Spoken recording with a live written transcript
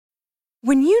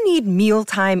When you need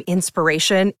mealtime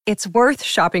inspiration, it's worth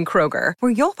shopping Kroger,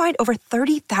 where you'll find over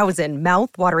 30,000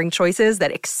 mouth-watering choices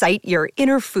that excite your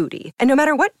inner foodie. And no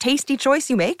matter what tasty choice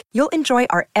you make, you'll enjoy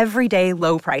our everyday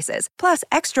low prices, plus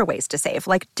extra ways to save,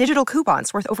 like digital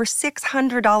coupons worth over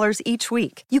 $600 each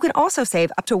week. You can also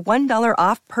save up to $1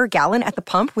 off per gallon at the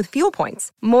pump with fuel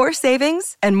points. More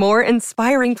savings and more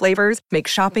inspiring flavors make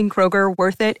shopping Kroger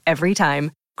worth it every time.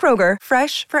 Kroger,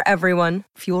 fresh for everyone.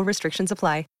 Fuel restrictions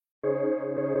apply.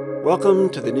 Welcome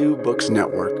to the New Books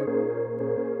Network.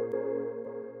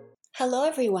 Hello,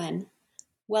 everyone.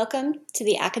 Welcome to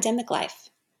The Academic Life.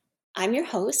 I'm your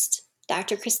host,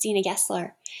 Dr. Christina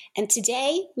Gessler, and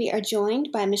today we are joined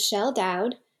by Michelle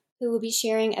Dowd, who will be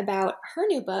sharing about her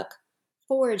new book,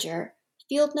 Forager,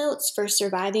 Field Notes for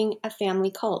Surviving a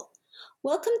Family Cult.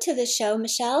 Welcome to the show,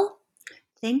 Michelle.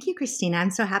 Thank you, Christina.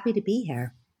 I'm so happy to be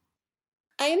here.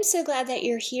 I am so glad that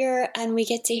you're here and we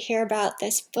get to hear about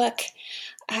this book.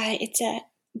 It's a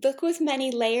book with many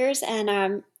layers, and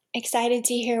I'm excited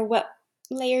to hear what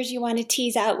layers you want to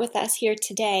tease out with us here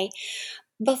today.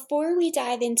 Before we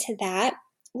dive into that,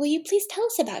 will you please tell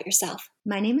us about yourself?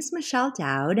 My name is Michelle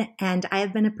Dowd, and I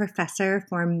have been a professor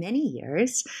for many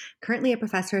years, currently a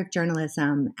professor of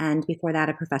journalism, and before that,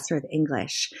 a professor of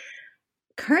English.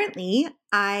 Currently,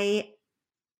 I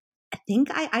think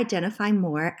I identify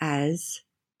more as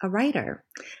a writer,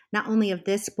 not only of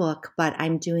this book, but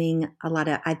I've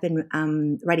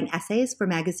been writing essays for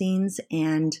magazines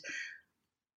and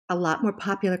a lot more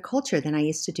popular culture than I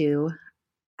used to do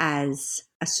as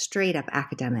a straight up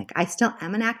academic. I still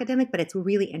am an academic, but it's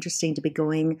really interesting to be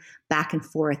going back and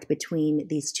forth between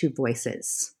these two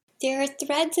voices. There are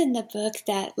threads in the book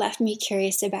that left me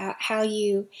curious about how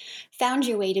you found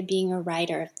your way to being a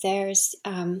writer. There's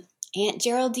Aunt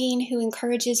Geraldine who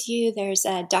encourages you. There's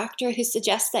a doctor who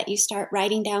suggests that you start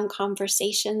writing down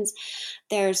conversations.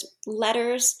 There's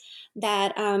letters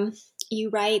that you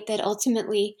write that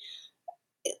ultimately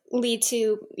lead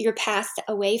to your path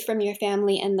away from your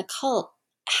family and the cult.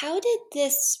 How did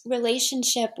this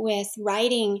relationship with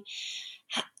writing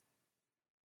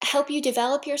help you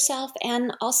develop yourself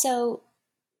and also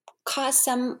cause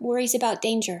some worries about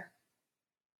danger?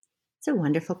 It's a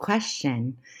wonderful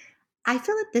question. I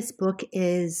feel that this book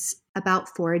is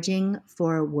about foraging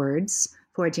for words,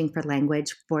 foraging for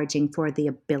language, foraging for the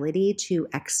ability to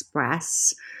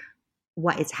express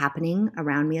what is happening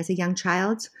around me as a young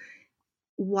child.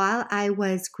 While I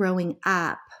was growing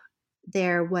up,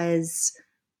 there was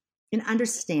an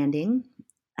understanding,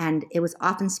 and it was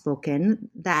often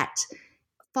spoken, that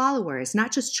followers,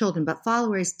 not just children, but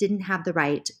followers didn't have the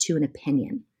right to an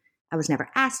opinion. I was never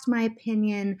asked my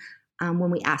opinion.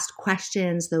 When we asked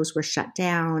questions, those were shut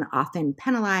down, often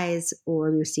penalized,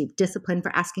 or we received discipline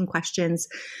for asking questions.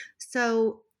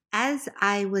 So as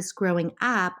I was growing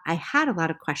up, I had a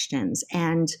lot of questions.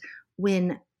 And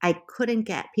when I couldn't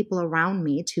get people around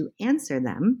me to answer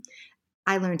them,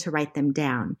 I learned to write them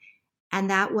down. And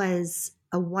that was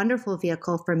a wonderful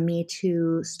vehicle for me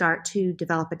to start to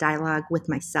develop a dialogue with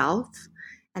myself.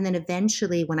 And then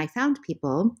eventually, when I found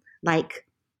people like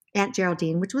Aunt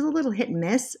Geraldine, which was a little hit and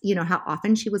miss, how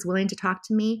often she was willing to talk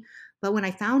to me. But when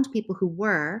I found people who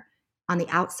were on the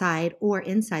outside or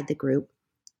inside the group,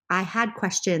 I had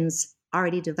questions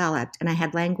already developed, and I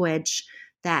had language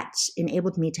that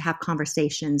enabled me to have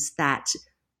conversations that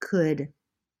could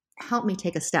help me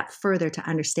take a step further to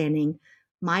understanding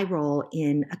my role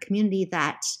in a community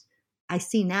that I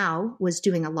see now was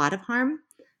doing a lot of harm.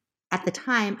 At the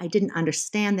time, I didn't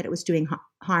understand that it was doing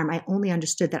harm. I only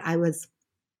understood that I was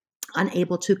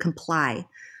unable to comply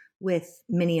with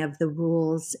many of the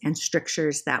rules and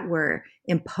strictures that were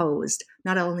imposed,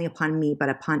 not only upon me, but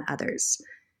upon others.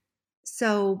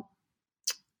 So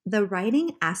the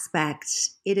writing aspect,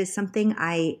 it is something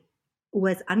I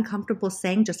was uncomfortable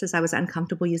saying, just as I was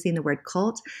uncomfortable using the word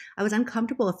cult. I was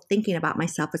uncomfortable thinking about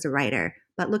myself as a writer.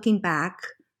 But looking back,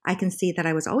 I can see that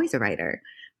I was always a writer.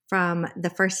 From the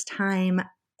first time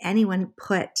anyone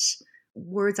put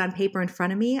words on paper in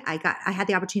front of me, I had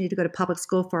the opportunity to go to public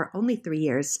school for only 3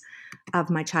 years of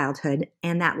my childhood,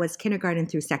 and that was kindergarten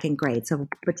through second grade. So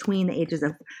between the ages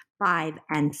of 5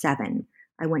 and 7,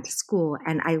 I went to school,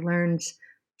 and I learned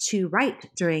to write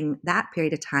during that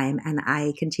period of time, and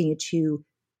I continued to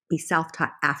be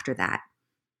self-taught after that.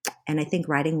 And I think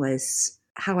writing was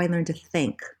how I learned to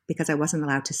think, because I wasn't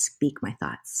allowed to speak my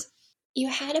thoughts. You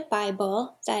had a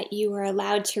Bible that you were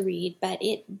allowed to read, but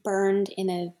it burned in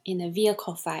a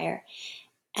vehicle fire.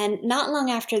 And not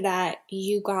long after that,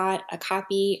 you got a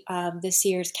copy of the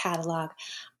Sears catalog.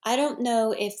 I don't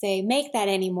know if they make that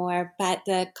anymore, but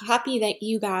the copy that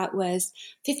you got was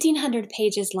 1,500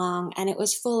 pages long, and it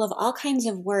was full of all kinds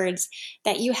of words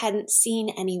that you hadn't seen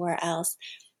anywhere else.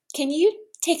 Can you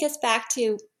take us back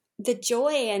to the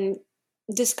joy and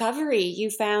discovery you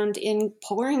found in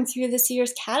pouring through the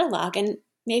Sears catalog, and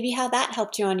maybe how that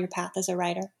helped you on your path as a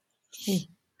writer?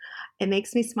 It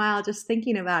makes me smile just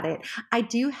thinking about it. I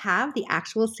do have the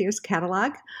actual Sears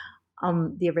catalog,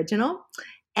 the original,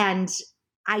 and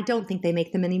I don't think they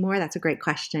make them anymore. That's a great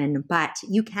question, but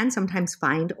you can sometimes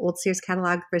find old Sears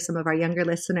catalog for some of our younger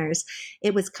listeners.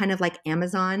 It was kind of like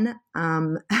Amazon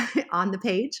on the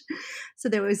page. So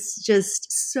there was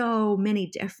just so many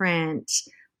different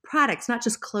products, not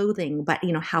just clothing, but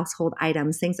household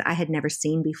items, things that I had never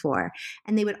seen before.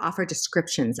 And they would offer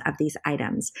descriptions of these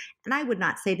items. And I would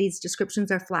not say these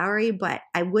descriptions are flowery, but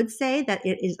I would say that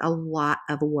it is a lot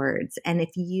of words. And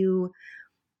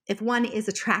if one is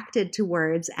attracted to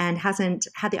words and hasn't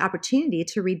had the opportunity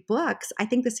to read books, I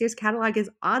think the Sears catalog is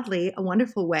oddly a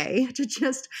wonderful way to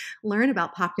just learn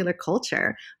about popular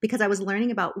culture, because I was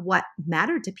learning about what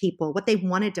mattered to people, what they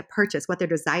wanted to purchase, what their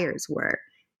desires were,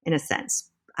 in a sense.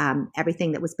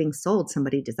 Everything that was being sold,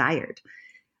 somebody desired.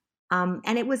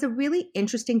 And it was a really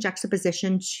interesting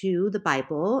juxtaposition to the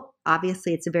Bible.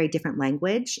 Obviously, it's a very different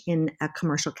language in a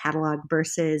commercial catalog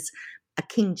versus a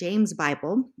King James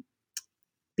Bible,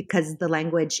 because the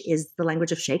language is the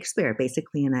language of Shakespeare,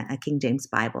 basically, in a King James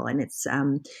Bible. And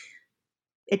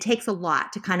it takes a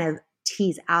lot to kind of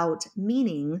tease out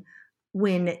meaning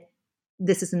when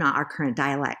this is not our current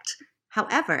dialect.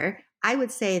 However, I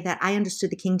would say that I understood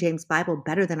the King James Bible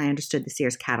better than I understood the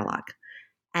Sears catalog.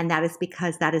 And that is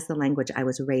because that is the language I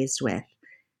was raised with.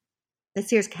 The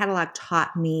Sears catalog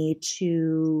taught me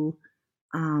to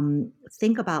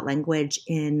think about language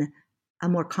in a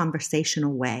more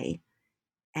conversational way.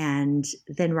 And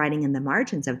then writing in the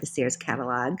margins of the Sears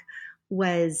catalog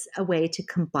was a way to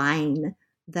combine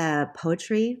the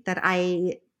poetry that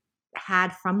I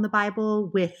had from the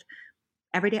Bible with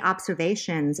everyday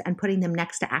observations and putting them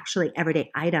next to actually everyday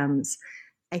items,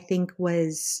 I think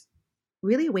was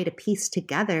really a way to piece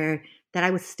together that I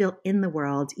was still in the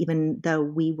world, even though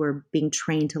we were being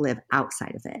trained to live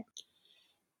outside of it.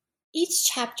 Each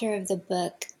chapter of the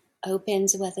book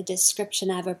opens with a description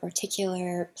of a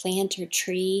particular plant or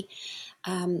tree,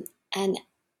 and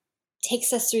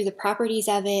takes us through the properties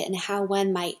of it and how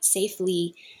one might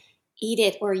safely eat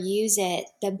it or use it.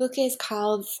 The book is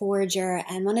called Forager,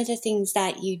 and one of the things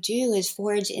that you do is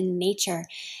forage in nature.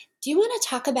 Do you want to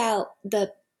talk about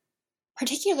the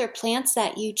particular plants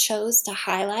that you chose to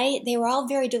highlight? They were all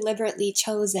very deliberately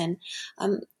chosen,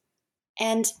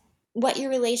 and what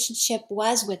your relationship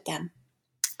was with them.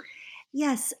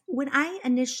 Yes, when I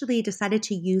initially decided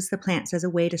to use the plants as a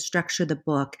way to structure the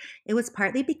book, it was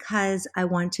partly because I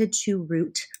wanted to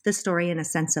root the story in a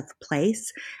sense of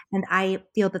place. And I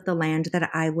feel that the land that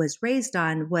I was raised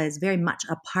on was very much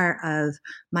a part of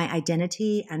my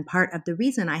identity and part of the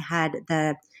reason I had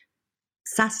the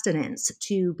sustenance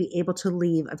to be able to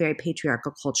leave a very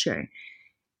patriarchal culture.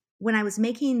 When I was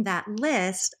making that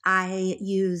list, I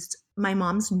used my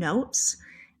mom's notes.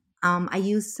 I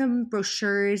used some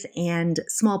brochures and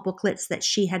small booklets that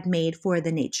she had made for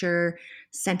the nature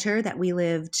center that we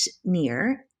lived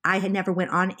near. I had never went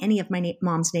on any of my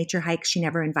mom's nature hikes. She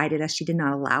never invited us. She did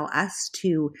not allow us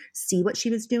to see what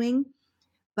she was doing.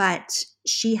 But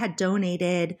she had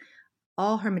donated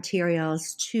all her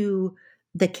materials to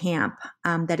the camp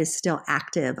that is still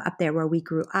active up there where we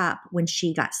grew up when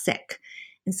she got sick.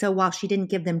 And so while she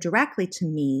didn't give them directly to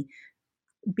me,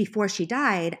 before she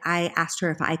died, I asked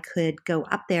her if I could go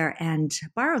up there and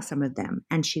borrow some of them.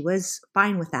 And she was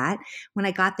fine with that. When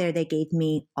I got there, they gave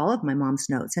me all of my mom's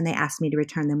notes and they asked me to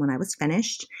return them when I was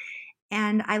finished.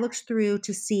 And I looked through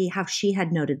to see how she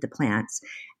had noted the plants.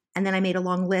 And then I made a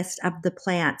long list of the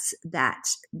plants that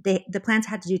the plants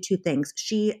had to do two things.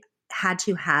 She had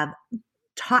to have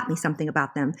taught me something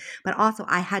about them, but also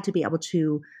I had to be able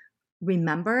to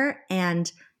remember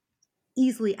and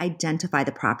easily identify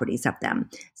the properties of them.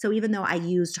 So even though I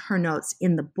used her notes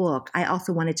in the book, I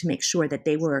also wanted to make sure that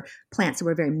they were plants that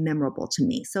were very memorable to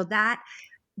me. So that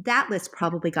list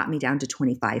probably got me down to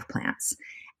 25 plants.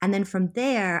 And then from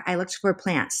there, I looked for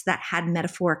plants that had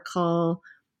metaphorical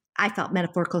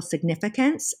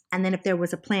significance. And then if there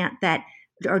was a plant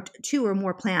or two or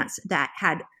more plants that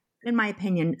had, in my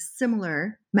opinion,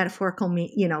 similar metaphorical,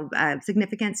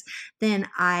 significance, then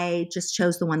I just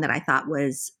chose the one that I thought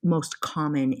was most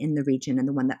common in the region and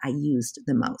the one that I used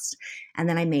the most. And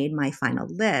then I made my final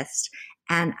list.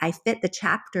 And I fit the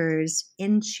chapters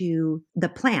into the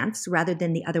plants rather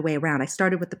than the other way around. I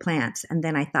started with the plants, and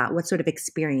then I thought, what sort of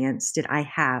experience did I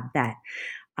have that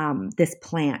this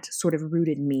plant sort of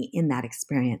rooted me in that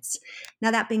experience? Now,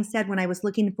 that being said, when I was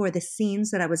looking for the scenes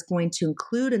that I was going to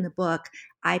include in the book,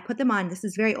 I put them on, this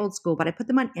is very old school, but I put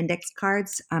them on index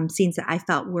cards, scenes that I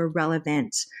felt were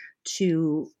relevant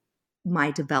to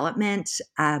my development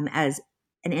as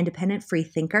an independent free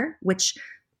thinker, which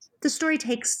the story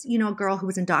takes, a girl who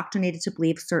was indoctrinated to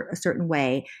believe a certain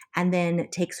way, and then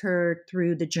takes her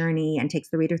through the journey and takes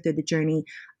the reader through the journey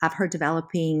of her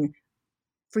developing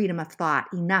freedom of thought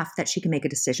enough that she can make a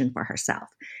decision for herself.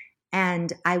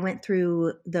 And I went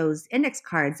through those index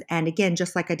cards. And again,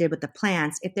 just like I did with the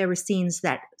plants, if there were scenes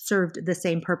that served the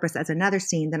same purpose as another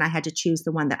scene, then I had to choose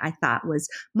the one that I thought was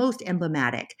most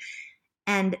emblematic.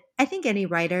 And I think any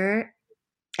writer,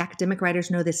 academic writers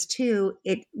know this too,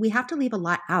 we have to leave a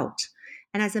lot out.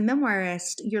 And as a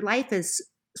memoirist, your life is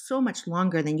so much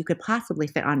longer than you could possibly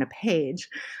fit on a page.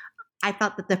 I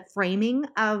felt that the framing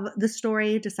of the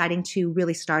story, deciding to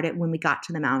really start it when we got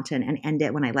to the mountain and end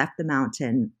it when I left the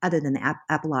mountain, other than the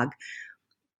epilogue,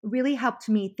 really helped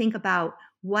me think about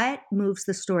what moves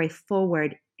the story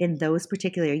forward in those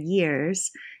particular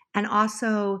years, and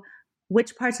also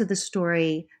which parts of the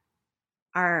story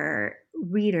are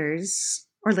readers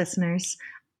or listeners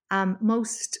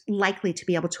most likely to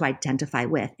be able to identify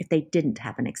with if they didn't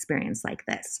have an experience like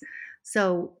this.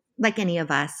 So, like any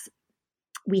of us,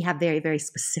 we have very, very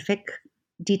specific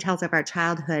details of our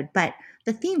childhood, but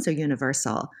the themes are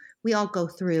universal. We all go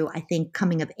through, I think,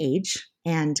 coming of age,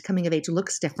 and coming of age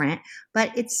looks different,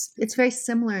 but it's very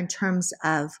similar in terms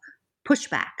of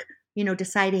pushback,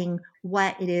 deciding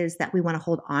what it is that we want to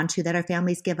hold on to that our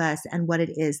families give us and what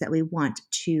it is that we want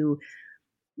to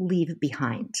leave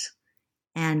behind.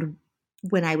 And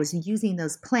when I was using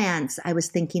those plants, I was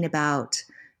thinking about,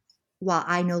 while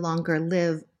I no longer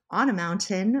live on a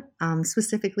mountain,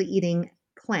 specifically eating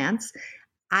plants,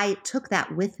 I took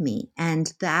that with me,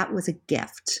 and that was a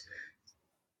gift.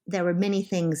 There were many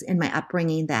things in my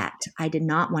upbringing that I did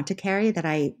not want to carry, that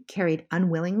I carried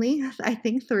unwillingly, I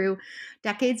think, through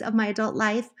decades of my adult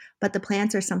life. But the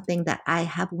plants are something that I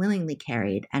have willingly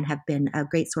carried and have been a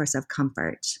great source of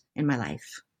comfort in my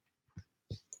life.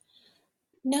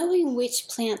 Knowing which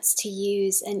plants to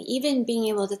use and even being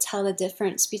able to tell the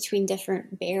difference between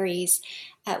different berries.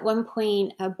 At one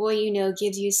point, a boy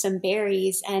gives you some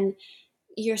berries, and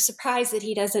you're surprised that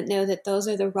he doesn't know that those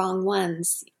are the wrong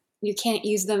ones. You can't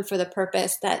use them for the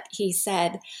purpose that he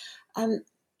said.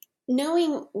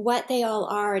 Knowing what they all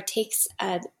are takes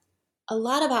a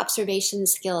lot of observation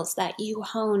skills that you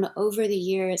hone over the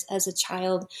years as a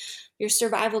child. Your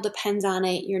survival depends on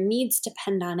it. Your needs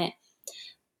depend on it.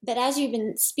 But as you've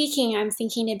been speaking, I'm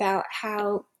thinking about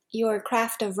how your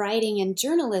craft of writing and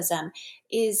journalism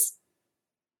is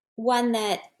one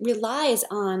that relies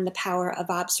on the power of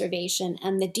observation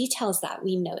and the details that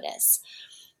we notice.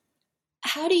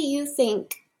 How do you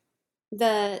think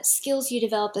the skills you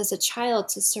developed as a child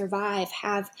to survive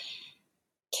have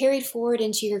carried forward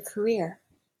into your career?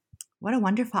 What a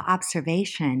wonderful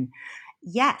observation.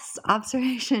 Yes,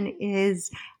 observation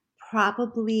is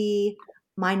probably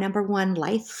my number one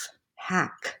life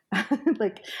hack.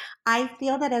 I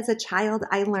feel that as a child,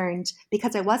 I learned,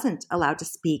 because I wasn't allowed to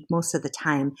speak most of the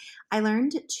time, I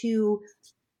learned to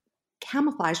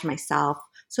camouflage myself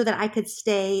so that I could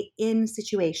stay in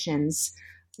situations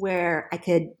where I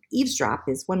could eavesdrop,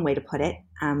 is one way to put it.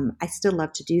 I still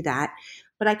love to do that,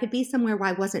 but I could be somewhere where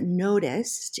I wasn't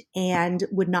noticed and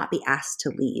would not be asked to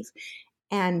leave.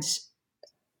 And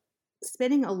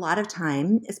spending a lot of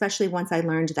time, especially once I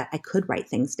learned that I could write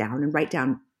things down and write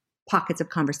down pockets of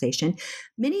conversation,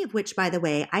 many of which, by the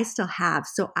way, I still have.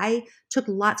 So I took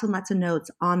lots and lots of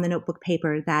notes on the notebook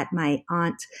paper that my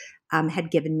aunt had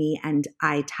given me, and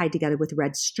I tied together with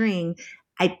red string.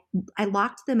 I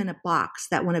locked them in a box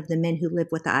that one of the men who lived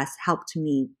with us helped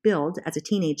me build as a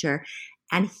teenager,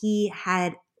 and he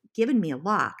had given me a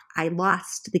lock. I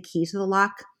lost the key to the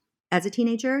lock as a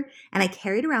teenager, and I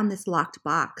carried around this locked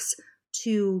box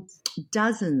to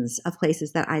dozens of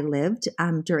places that I lived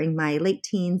during my late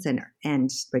teens and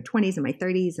my 20s and my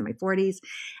 30s and my 40s.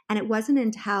 And it wasn't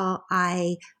until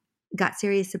I got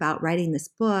serious about writing this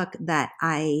book that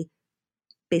I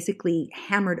basically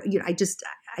hammered,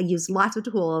 I used lots of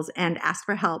tools and asked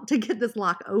for help to get this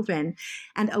lock open,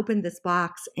 and opened this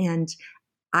box. And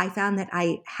I found that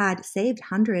I had saved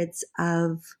hundreds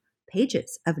of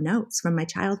pages of notes from my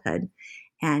childhood.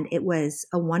 And it was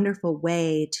a wonderful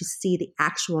way to see the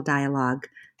actual dialogue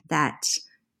that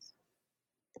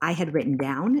I had written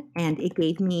down. And it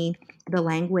gave me the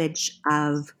language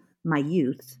of my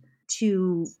youth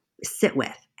to sit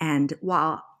with. And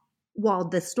while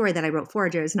the story that I wrote,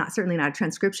 Forager, is certainly not a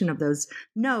transcription of those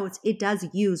notes, it does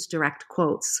use direct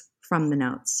quotes from the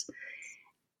notes.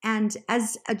 And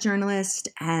as a journalist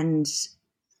and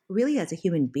really as a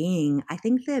human being, I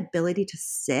think the ability to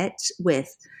sit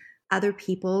with other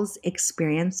people's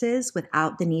experiences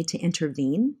without the need to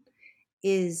intervene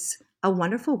is a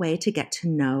wonderful way to get to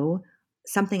know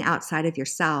something outside of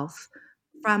yourself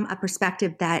from a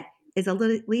perspective that is at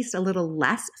least a little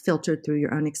less filtered through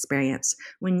your own experience.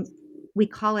 When we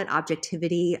call it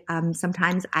objectivity,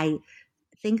 sometimes I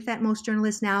think that most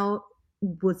journalists now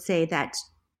would say that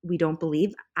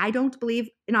I don't believe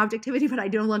in objectivity, but I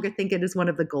no longer think it is one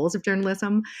of the goals of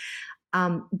journalism,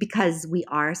 because we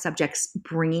are subjects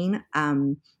bringing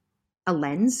a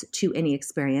lens to any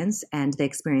experience, and the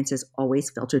experience is always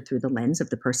filtered through the lens of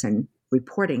the person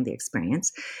reporting the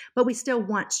experience. But we still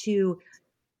want to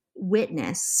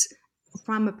witness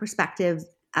from a perspective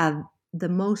of the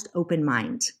most open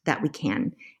mind that we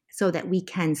can, so that we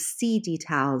can see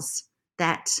details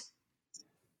that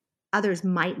others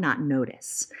might not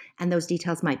notice. And those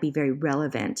details might be very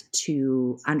relevant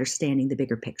to understanding the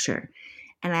bigger picture.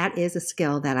 And that is a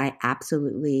skill that I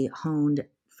absolutely honed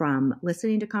from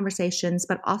listening to conversations,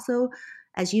 but also,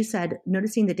 as you said,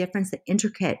 noticing the difference, the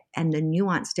intricate and the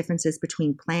nuanced differences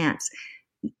between plants.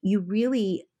 You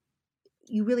really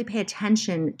pay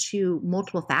attention to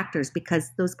multiple factors,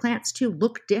 because those plants too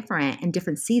look different in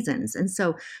different seasons. And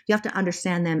so you have to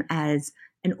understand them as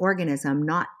an organism.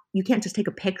 You can't just take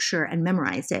a picture and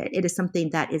memorize it. It is something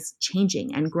that is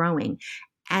changing and growing.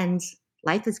 And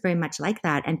life is very much like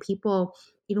that. And people,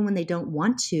 even when they don't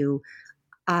want to,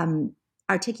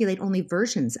 articulate only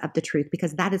versions of the truth,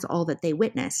 because that is all that they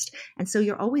witnessed. And so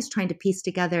you're always trying to piece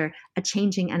together a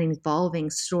changing and evolving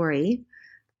story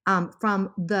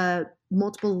from the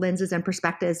multiple lenses and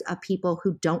perspectives of people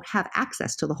who don't have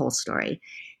access to the whole story.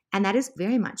 And that is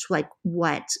very much like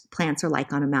what plants are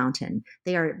like on a mountain.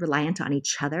 They are reliant on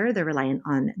each other. They're reliant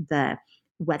on the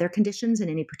weather conditions in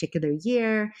any particular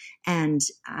year. And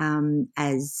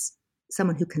as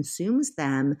someone who consumes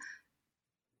them,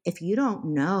 if you don't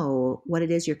know what it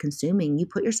is you're consuming, you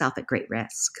put yourself at great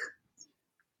risk.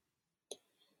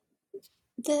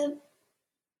 The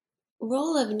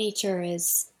role of nature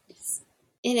is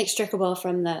inextricable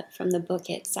from the book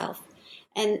itself,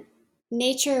 and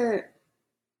nature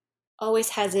always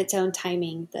has its own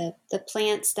timing. The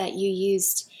plants that you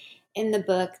used in the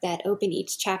book that open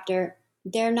each chapter,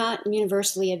 they're not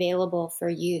universally available for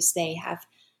use. They have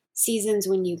seasons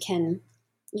when you can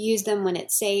use them, when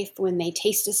it's safe, when they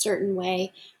taste a certain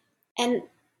way. And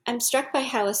I'm struck by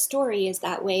how a story is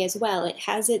that way as well. It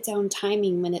has its own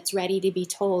timing when it's ready to be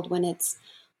told, when it's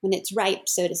ripe,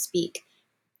 so to speak.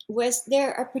 Was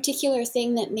there a particular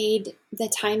thing that made the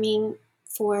timing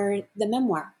for the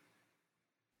memoir?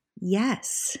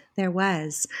 Yes, there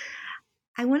was.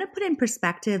 I want to put in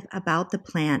perspective about the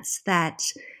plants that,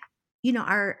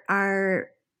 our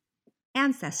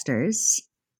ancestors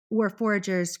were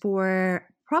foragers for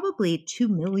probably 2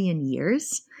 million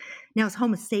years. Now, as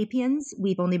Homo sapiens,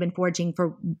 we've only been foraging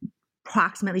for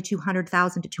approximately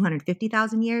 200,000 to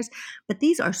 250,000 years. But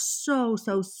these are so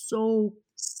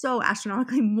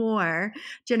astronomically more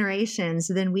generations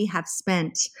than we have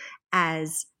spent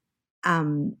as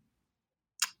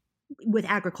with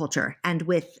agriculture and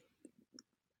with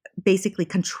basically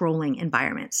controlling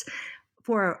environments.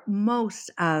 For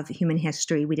most of human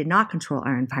history, we did not control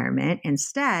our environment.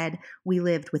 Instead, we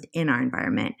lived within our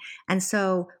environment. And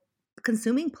so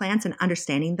consuming plants and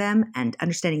understanding them and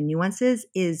understanding nuances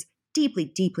is deeply,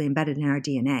 deeply embedded in our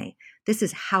DNA. This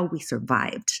is how we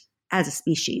survived as a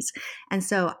species. And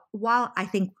so while I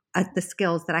think the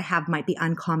skills that I have might be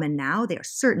uncommon now, they are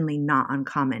certainly not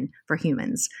uncommon for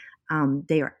humans.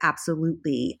 They are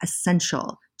absolutely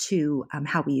essential to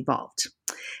how we evolved.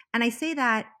 And I say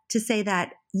that to say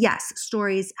that, yes,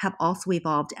 stories have also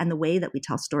evolved, and the way that we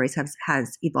tell stories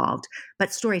has evolved.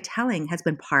 But storytelling has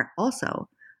been part also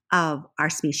of our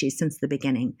species since the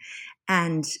beginning.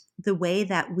 And the way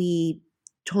that we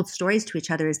told stories to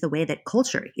each other is the way that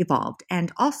culture evolved.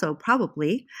 And also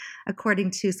probably,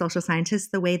 according to social scientists,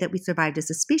 the way that we survived as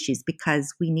a species,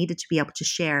 because we needed to be able to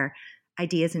share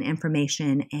ideas and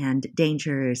information and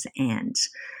dangers and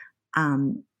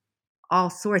all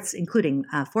sorts, including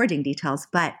foraging details,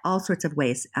 but all sorts of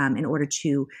ways in order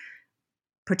to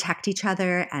protect each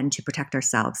other and to protect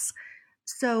ourselves.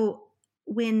 So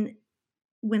when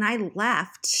I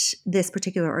left this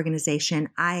particular organization,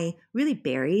 I really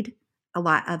buried a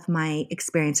lot of my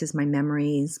experiences, my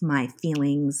memories, my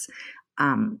feelings,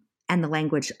 and and the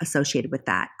language associated with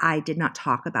that. I did not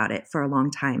talk about it for a long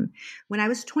time. When I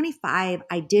was 25,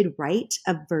 I did write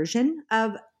a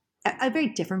very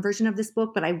different version of this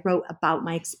book, but I wrote about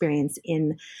my experience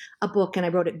in a book, and I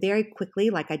wrote it very quickly,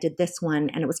 like I did this one,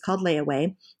 and it was called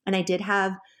Layaway. And I did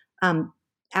have,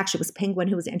 actually it was Penguin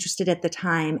who was interested at the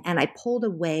time, and I pulled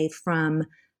away from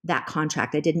that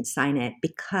contract. I didn't sign it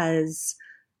because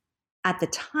at the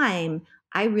time,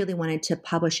 I really wanted to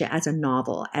publish it as a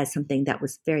novel, as something that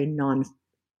was very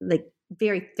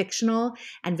very fictional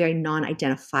and very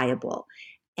non-identifiable.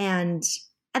 And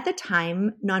at the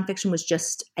time, nonfiction was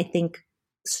just, I think,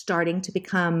 starting to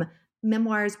become,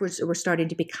 memoirs were starting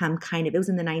to become it was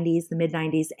in the 90s, the mid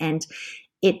 90s. And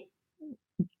it,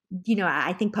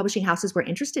 I think publishing houses were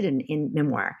interested in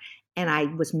memoir. And I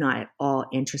was not at all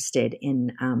interested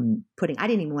in I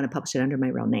didn't even want to publish it under my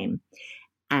real name.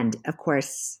 And of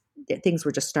course, things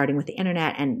were just starting with the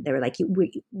internet, and they were like,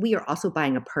 we are also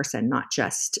buying a person, not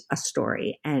just a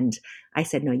story. And I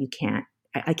said, no, you can't.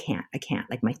 I can't,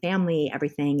 like my family,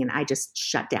 everything. And I just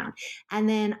shut down. And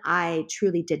then I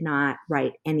truly did not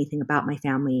write anything about my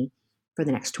family for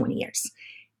the next 20 years.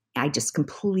 I just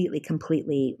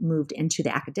completely moved into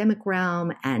the academic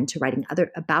realm and to writing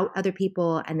about other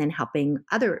people, and then helping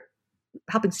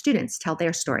students tell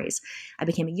their stories. I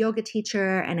became a yoga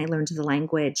teacher, and I learned the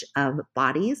language of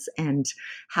bodies and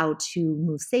how to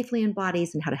move safely in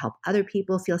bodies and how to help other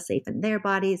people feel safe in their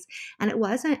bodies. And it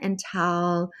wasn't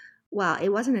until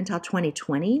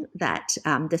 2020 that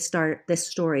this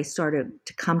story started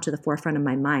to come to the forefront of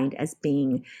my mind as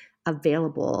being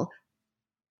available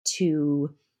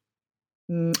to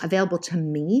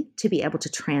me to be able to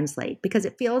translate, because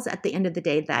it feels at the end of the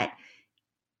day that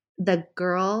the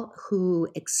girl who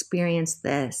experienced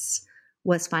this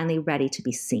was finally ready to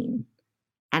be seen.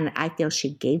 And I feel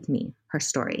she gave me her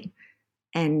story.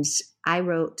 And I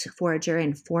wrote Forager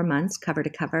in 4 months, cover to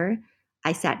cover.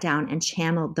 I sat down and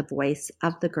channeled the voice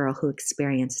of the girl who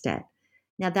experienced it.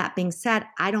 Now, that being said,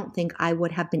 I don't think I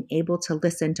would have been able to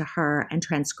listen to her and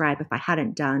transcribe if I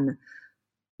hadn't done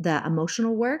the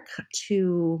emotional work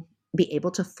to be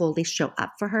able to fully show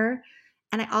up for her.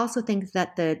 And I also think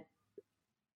that the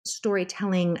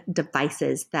storytelling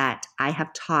devices that I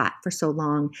have taught for so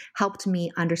long helped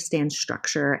me understand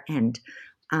structure and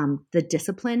the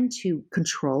discipline to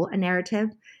control a narrative.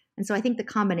 And so I think the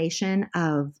combination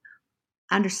of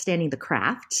understanding the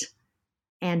craft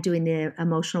and doing the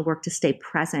emotional work to stay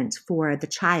present for the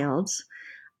child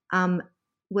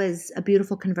was a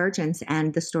beautiful convergence,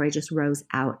 and the story just rose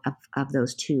out of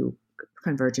those two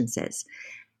convergences.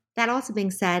 That also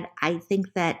being said, I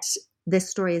think that this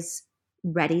story is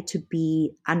ready to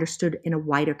be understood in a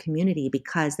wider community,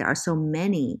 because there are so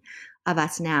many of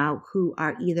us now who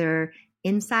are either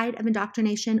inside of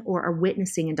indoctrination or are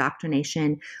witnessing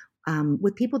indoctrination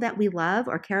with people that we love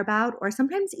or care about, or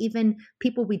sometimes even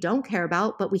people we don't care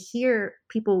about, but we hear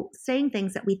people saying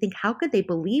things that we think, how could they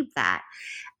believe that?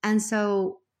 And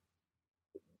so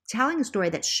telling a story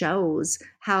that shows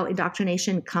how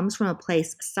indoctrination comes from a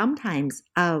place sometimes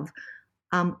of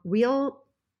real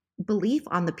belief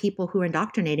on the people who are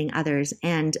indoctrinating others,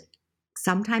 and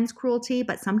sometimes cruelty,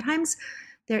 but sometimes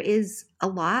there is a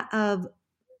lot of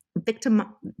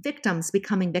victims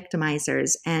becoming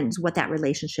victimizers, and what that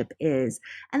relationship is.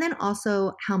 And then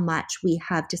also how much we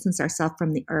have distanced ourselves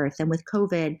from the earth. And with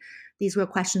COVID, these real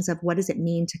questions of what does it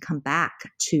mean to come back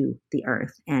to the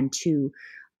earth and to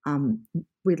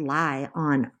rely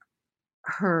on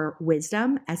her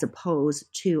wisdom as opposed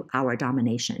to our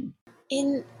domination.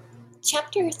 In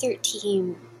chapter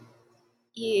 13,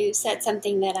 you said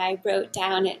something that I wrote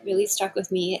down. It really struck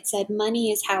with me. It said,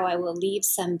 "Money is how I will leave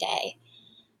someday."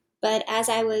 But as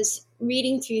I was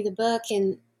reading through the book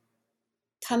and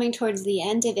coming towards the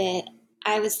end of it,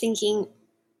 I was thinking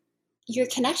your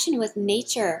connection with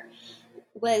nature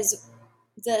was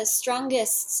the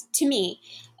strongest, to me,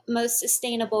 most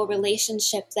sustainable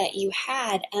relationship that you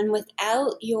had. And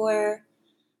without your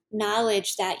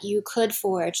knowledge that you could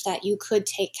forage, that you could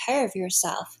take care of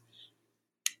yourself,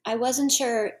 I wasn't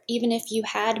sure, even if you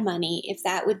had money, if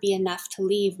that would be enough to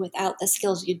leave without the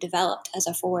skills you developed as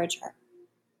a forager.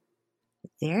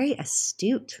 Very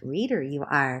astute reader you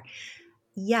are.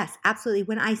 Yes, absolutely.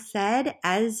 When I said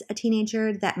as a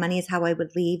teenager that money is how I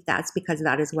would leave, that's because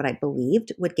that is what I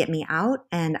believed would get me out.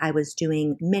 And I was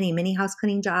doing many, many house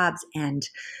cleaning jobs and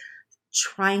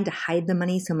trying to hide the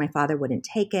money so my father wouldn't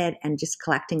take it, and just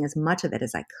collecting as much of it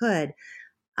as I could.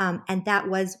 And that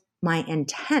was my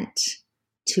intent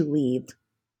to leave,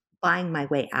 buying my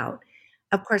way out.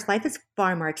 of course, life is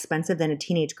far more expensive than a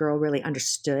teenage girl really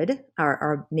understood,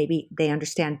 or maybe they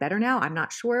understand better now. I'm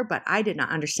not sure, but I did not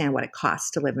understand what it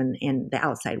costs to live in the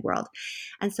outside world.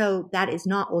 And so that is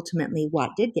not ultimately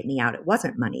what did get me out. It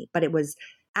wasn't money, but it was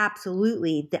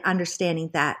absolutely the understanding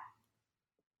that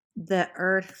the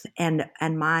earth and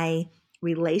my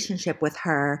relationship with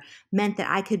her meant that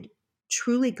I could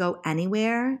truly go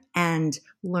anywhere and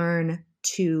learn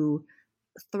to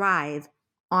thrive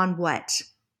on what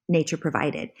nature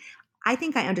provided. I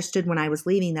think I understood when I was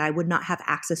leaving that I would not have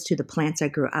access to the plants I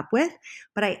grew up with,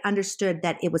 but I understood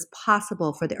that it was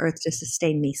possible for the earth to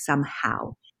sustain me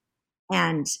somehow.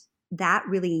 And that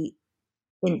really,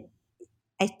 in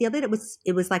I feel that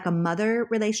it was like a mother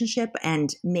relationship,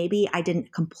 and maybe I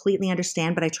didn't completely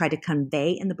understand, but I tried to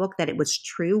convey in the book that it was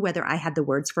true, whether I had the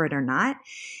words for it or not,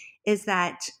 is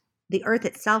that the earth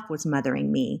itself was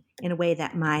mothering me in a way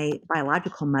that my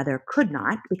biological mother could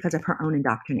not because of her own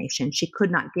indoctrination. She could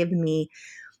not give me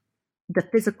the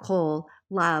physical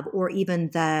love or even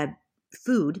the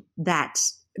food that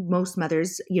most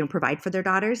mothers, provide for their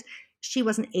daughters. She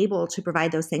wasn't able to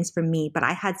provide those things for me, but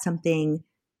I had something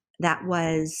that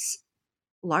was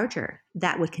larger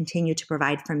that would continue to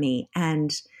provide for me.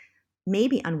 And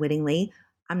maybe unwittingly,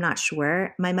 I'm not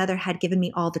sure, my mother had given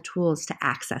me all the tools to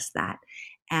access that.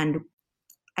 And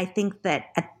I think that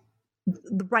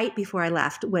right before I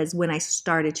left was when I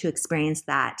started to experience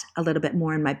that a little bit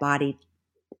more in my body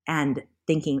and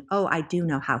thinking, oh, I do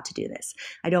know how to do this.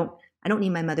 I don't need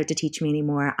my mother to teach me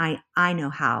anymore. I know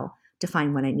how to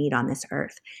find what I need on this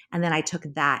earth. And then I took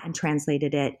that and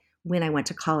translated it when I went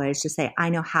to college to say, I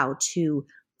know how to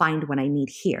find what I need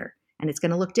here. And it's going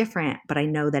to look different, but I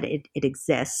know that it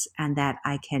exists and that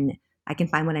I can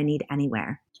find what I need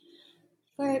anywhere.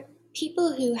 For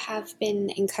people who have been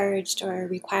encouraged or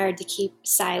required to keep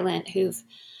silent, who've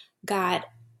got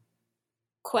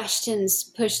questions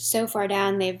pushed so far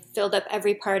down, they've filled up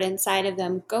every part inside of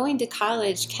them, going to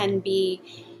college can be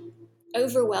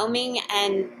overwhelming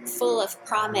and full of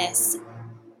promise.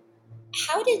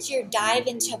 How did your dive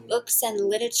into books and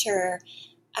literature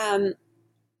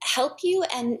help you?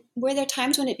 And were there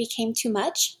times when it became too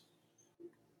much?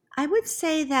 I would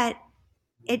say that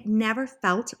it never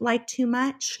felt like too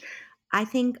much. I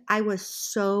think I was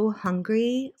so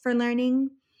hungry for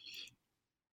learning.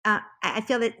 I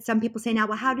feel that some people say now,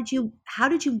 well, how did you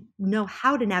know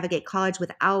how to navigate college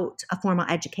without a formal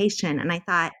education? And I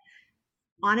thought,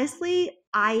 honestly,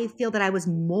 I feel that I was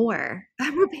more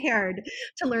prepared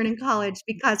to learn in college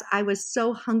because I was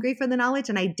so hungry for the knowledge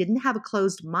and I didn't have a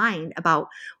closed mind about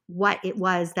what it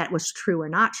was that was true or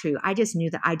not true. I just knew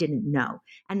that I didn't know.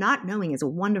 And not knowing is a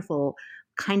wonderful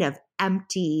kind of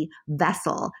empty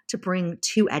vessel to bring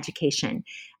to education.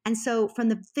 And so from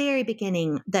the very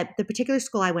beginning, the particular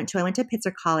school I went to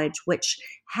Pitzer College, which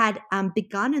had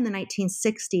begun in the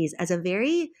 1960s as a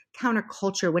very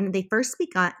counterculture. When they first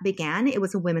began, it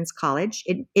was a women's college.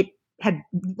 It had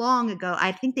long ago,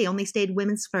 I think they only stayed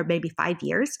women's for maybe 5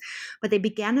 years, but they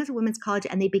began as a women's college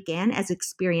and they began as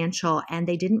experiential, and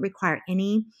they didn't require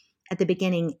at the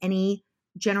beginning, any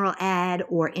general ed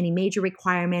or any major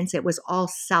requirements. It was all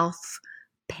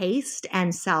self-paced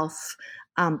and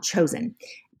self-chosen.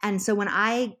 And so when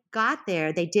I got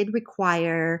there, they did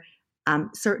require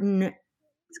certain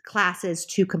classes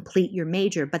to complete your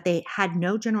major, but they had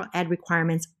no general ed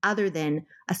requirements other than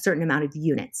a certain amount of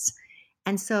units.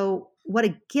 And so what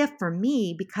a gift for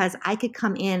me, because I could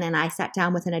come in, and I sat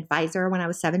down with an advisor when I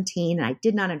was 17 and I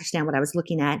did not understand what I was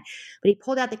looking at, but he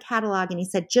pulled out the catalog and he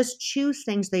said, just choose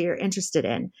things that you're interested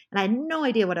in. And I had no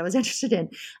idea what I was interested in.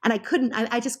 And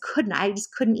I just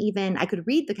couldn't even, I could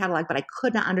read the catalog, but I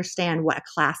could not understand what a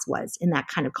class was in that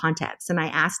kind of context. And I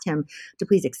asked him to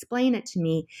please explain it to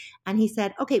me. And he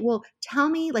said, okay, well, tell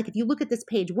me, like, if you look at this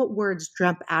page, what words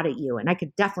jump out at you? And I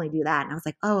could definitely do that. And I was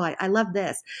like, oh, I love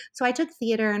this. So I took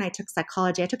theater and I took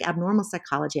psychology. I took abnormal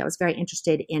psychology. I was very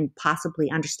interested in possibly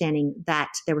understanding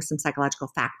that there were some psychological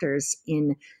factors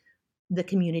in the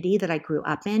community that I grew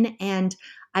up in. And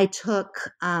I took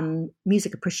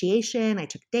music appreciation. I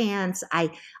took dance.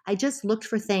 I just looked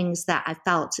for things that I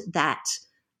felt that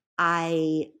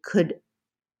I could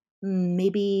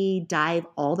maybe dive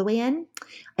all the way in.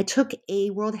 I took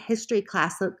a world history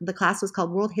class. The class was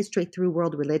called World History Through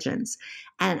World Religions.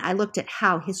 And I looked at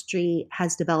how history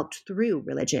has developed through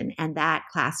religion. And that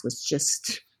class was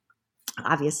just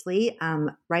obviously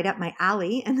right up my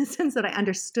alley in the sense that I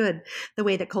understood the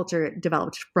way that culture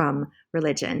developed from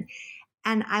religion.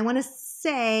 And I want to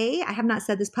say, I have not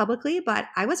said this publicly, but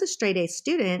I was a straight A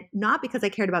student, not because I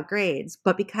cared about grades,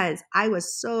 but because I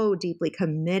was so deeply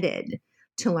committed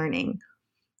to learning.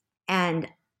 And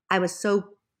I was so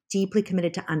deeply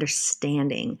committed to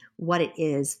understanding what it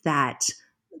is that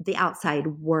the outside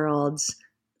world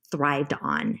thrived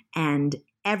on. And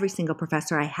every single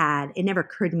professor I had, it never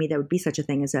occurred to me there would be such a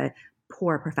thing as a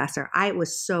poor professor. I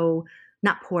was so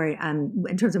not poor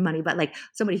in terms of money, but like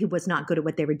somebody who was not good at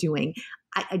what they were doing.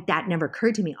 That never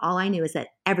occurred to me. All I knew is that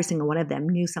every single one of them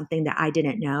knew something that I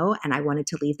didn't know, and I wanted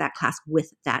to leave that class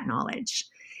with that knowledge.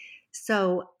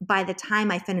 So by the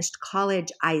time I finished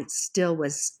college, I still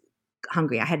was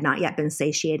hungry. I had not yet been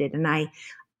satiated, and I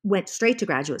went straight to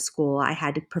graduate school. I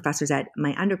had professors at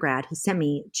my undergrad who sent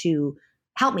me to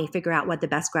help me figure out what the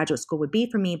best graduate school would be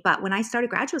for me. But when I started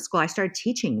graduate school, I started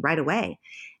teaching right away.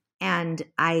 And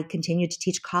I continued to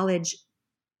teach college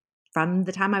from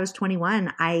the time I was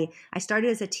 21. I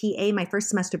started as a TA my first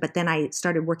semester, but then I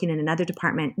started working in another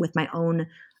department with my own.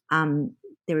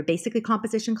 They were basically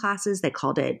composition classes. They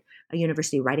called it a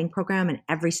university writing program, and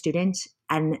every student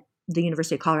and the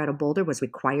University of Colorado Boulder was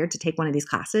required to take one of these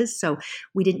classes. So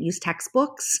we didn't use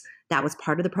textbooks. That was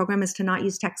part of the program, is to not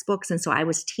use textbooks. And so I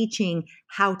was teaching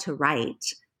how to write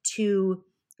to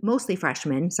mostly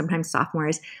freshmen, sometimes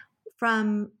sophomores,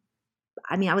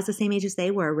 I was the same age as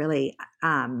they were, really,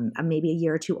 maybe a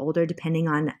year or two older, depending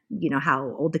on,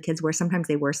 how old the kids were. Sometimes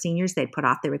they were seniors. They'd put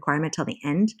off the requirement till the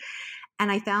end.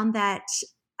 And I found that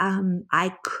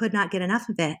I could not get enough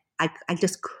of it. I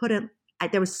just couldn't.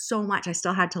 There was so much I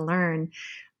still had to learn,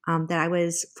 that I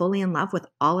was fully in love with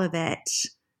all of it.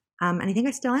 And I think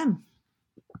I still am.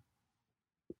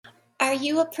 Are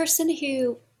you a person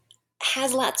who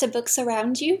has lots of books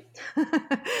around you?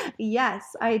 Yes,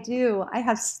 I do. I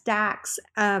have stacks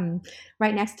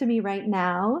right next to me right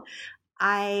now.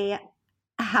 I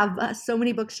have so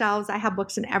many bookshelves. I have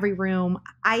books in every room.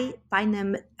 I find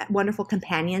them wonderful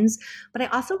companions, but I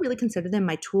also really consider them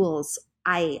my tools.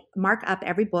 I mark up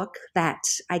every book that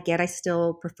I get. I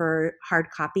still prefer hard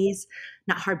copies,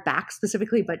 not hardback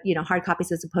specifically, but hard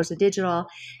copies as opposed to digital.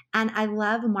 And I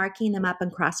love marking them up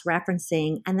and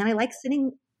cross-referencing. And then I like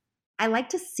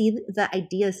to see the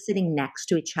ideas sitting next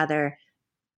to each other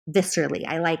viscerally.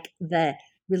 I like the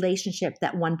relationship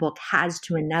that one book has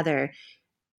to another.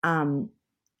 And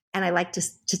I like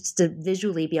just to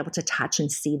visually be able to touch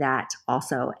and see that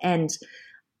also. And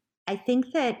I think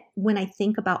that when I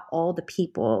think about all the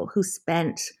people who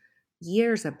spent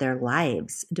years of their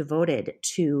lives devoted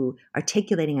to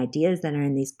articulating ideas that are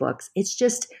in these books, it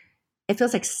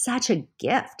feels like such a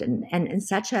gift and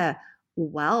such a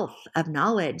wealth of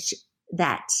knowledge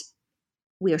that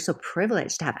we are so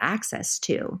privileged to have access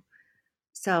to.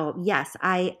 So yes,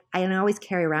 I always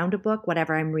carry around a book,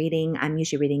 whatever I'm reading. I'm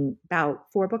usually reading about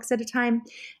 4 books at a time,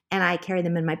 and I carry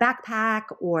them in my backpack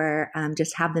or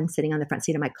just have them sitting on the front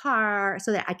seat of my car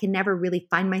so that I can never really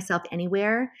find myself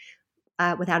anywhere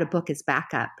without a book as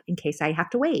backup in case I have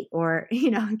to wait, or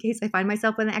in case I find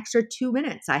myself with an extra 2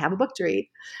 minutes, I have a book to read.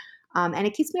 And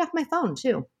it keeps me off my phone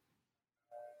too.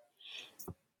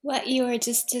 What you were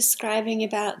just describing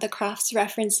about the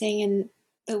cross-referencing and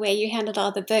the way you handled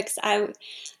all the books, I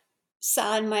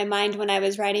saw in my mind when I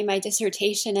was writing my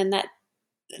dissertation, and that's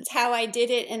how I did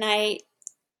it. And I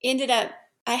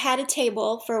had a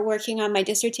table for working on my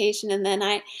dissertation, and then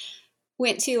I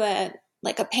went to a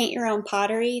paint your own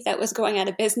pottery that was going out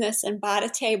of business and bought a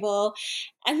table.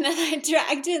 And then I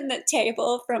dragged in the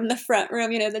table from the front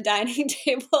room, the dining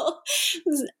table. It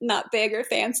was not big or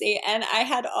fancy. And I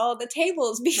had all the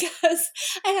tables because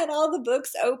I had all the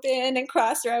books open and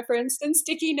cross-referenced and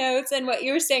sticky notes. And what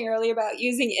you were saying earlier about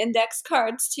using index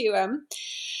cards to,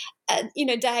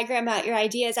 diagram out your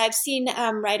ideas. I've seen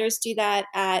writers do that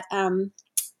at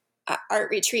art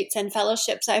retreats and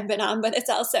fellowships I've been on, but it's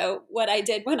also what I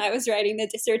did when I was writing the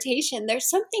dissertation. There's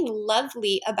something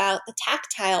lovely about the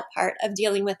tactile part of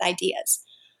dealing with ideas.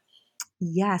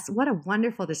 Yes, what a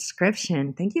wonderful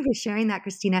description. Thank you for sharing that,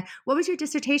 Christina. What was your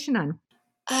dissertation on?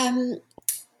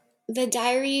 The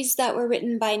diaries that were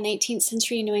written by 19th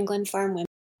century New England farm women.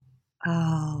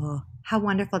 Oh, how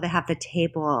wonderful to have the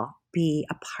table be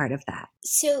a part of that.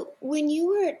 So when you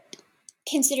were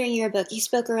considering your book, you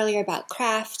spoke earlier about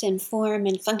craft and form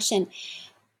and function.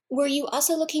 Were you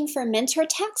also looking for mentor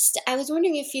text? I was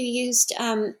wondering if you used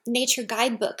nature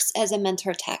guidebooks as a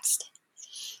mentor text.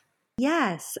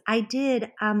 Yes, I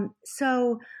did.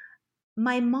 So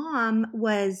my mom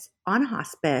was on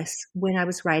hospice when I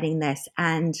was writing this,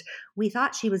 and we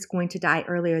thought she was going to die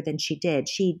earlier than she did.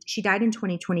 She died in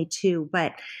 2022,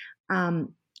 but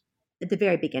at the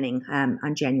very beginning,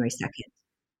 on January 2nd.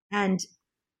 And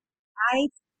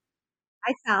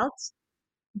I felt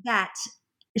that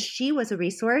she was a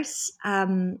resource.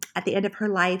 At the end of her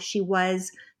life, she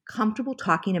was comfortable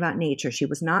talking about nature. She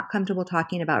was not comfortable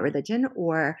talking about religion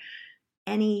or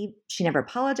she never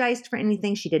apologized for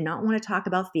anything. She did not want to talk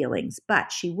about feelings,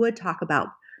 but she would talk about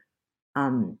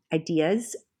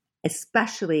ideas,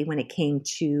 especially when it came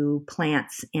to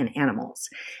plants and animals.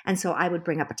 And so I would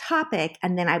bring up a topic,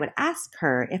 and then I would ask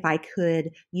her if I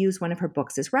could use one of her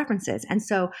books as references. And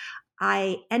so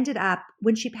I ended up,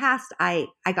 when she passed, I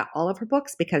got all of her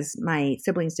books because my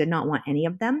siblings did not want any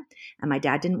of them, and my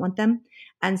dad didn't want them.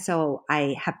 And so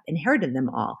I have inherited them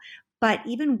all. But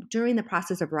even during the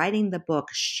process of writing the book,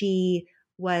 she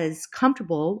was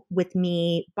comfortable with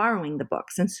me borrowing the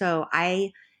books. And so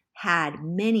I had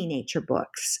many nature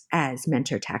books as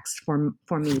mentor texts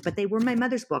for me, but they were my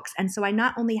mother's books. And so I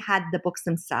not only had the books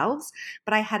themselves,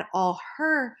 but I had all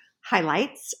her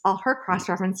highlights, all her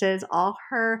cross-references, all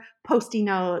her Post-it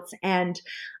notes and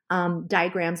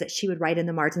diagrams that she would write in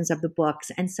the margins of the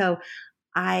books. And so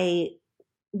I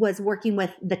was working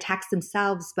with the texts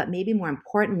themselves, but maybe more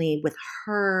importantly, with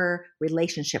her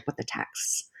relationship with the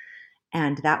texts.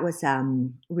 And that was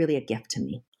really a gift to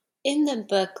me. In the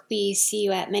book, we see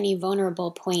you at many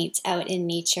vulnerable points out in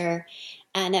nature.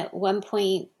 And at one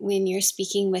point, when you're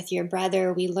speaking with your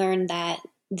brother, we learned that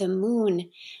the moon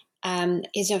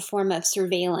is a form of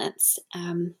surveillance.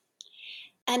 And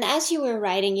as you were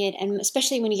writing it, and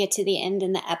especially when you get to the end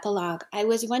in the epilogue, I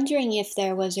was wondering if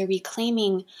there was a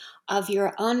reclaiming of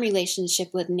your own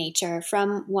relationship with nature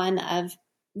from one of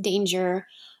danger,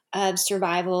 of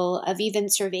survival, of even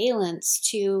surveillance,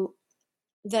 to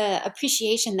the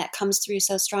appreciation that comes through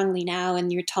so strongly now in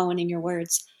your tone and your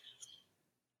words.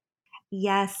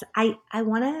 Yes, I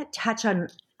want to touch on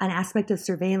an aspect of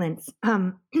surveillance.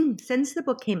 Since the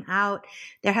book came out,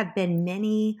 there have been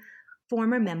many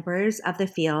former members of the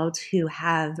field who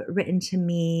have written to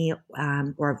me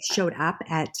or showed up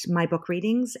at my book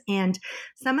readings. And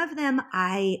some of them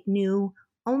I knew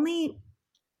only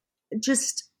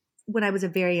just when I was a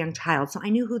very young child. So I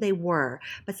knew who they were,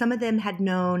 but some of them had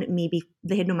known me.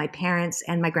 They had known my parents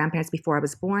and my grandparents before I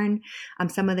was born.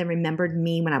 Some of them remembered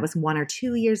me when I was 1 or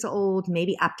 2 years old,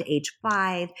 maybe up to age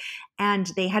 5. And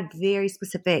they had very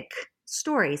specific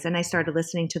stories. And I started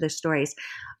listening to their stories.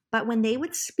 But when they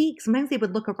would speak, sometimes they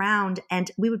would look around, and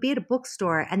we would be at a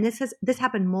bookstore, and this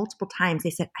happened multiple times. They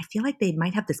said, I feel like they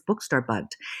might have this bookstore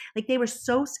bugged. Like they were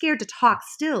so scared to talk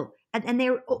still. And they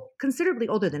were considerably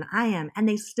older than I am, and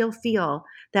they still feel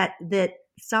that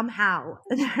somehow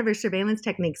there were surveillance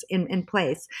techniques in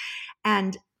place.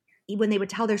 And when they would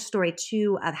tell their story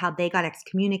too of how they got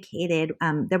excommunicated,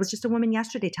 there was just a woman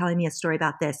yesterday telling me a story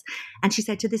about this. And she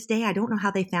said, to this day, I don't know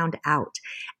how they found out.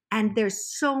 And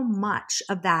there's so much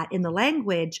of that in the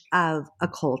language of a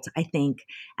cult, I think,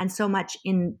 and so much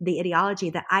in the ideology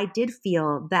that I did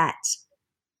feel that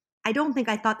I don't think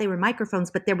I thought they were microphones,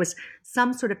 but there was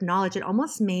some sort of knowledge. It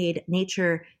almost made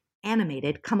nature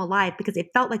animated, come alive, because it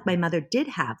felt like my mother did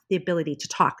have the ability to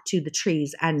talk to the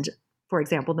trees and, for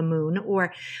example, the moon,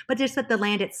 but just that the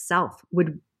land itself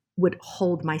would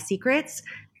hold my secrets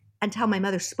until my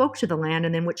mother spoke to the land,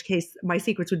 and in which case my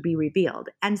secrets would be revealed.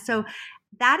 And so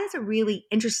that is a really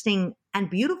interesting and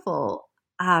beautiful,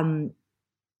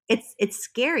 it's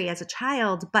scary as a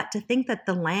child, but to think that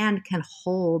the land can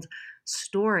hold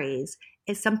stories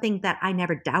is something that I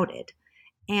never doubted.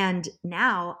 And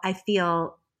now I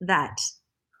feel that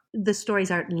the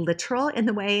stories aren't literal in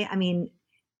the way, I mean,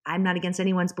 I'm not against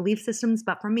anyone's belief systems,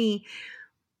 but for me,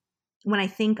 when I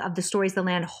think of the stories the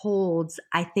land holds,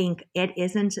 I think it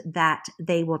isn't that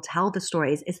they will tell the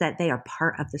stories, it's that they are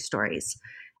part of the stories,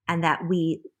 and that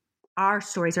our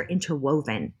stories are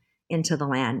interwoven into the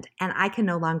land. And I can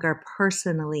no longer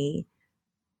personally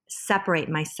separate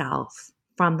myself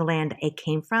from the land I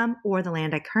came from or the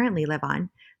land I currently live on,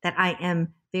 that I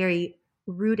am very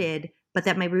rooted, but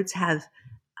that my roots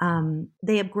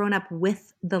they have grown up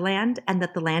with the land, and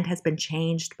that the land has been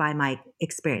changed by my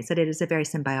experience, that it is a very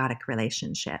symbiotic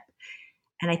relationship.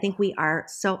 And I think we are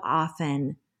so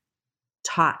often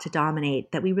taught to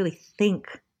dominate that we really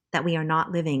think that we are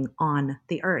not living on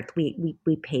the earth. We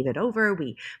pave it over,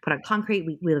 we put on concrete,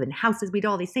 we live in houses, we do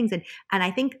all these things. And I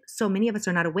think so many of us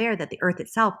are not aware that the earth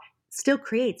itself still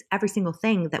creates every single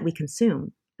thing that we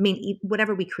consume. I mean,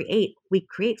 whatever we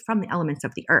create from the elements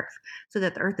of the earth, so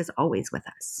that the earth is always with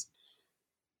us.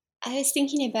 I was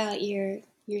thinking about your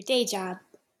day job.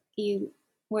 You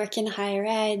work in higher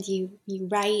ed, you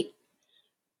write.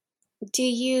 Do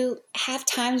you have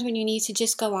times when you need to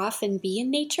just go off and be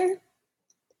in nature?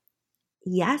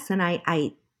 Yes, and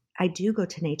I do go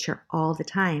to nature all the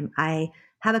time. I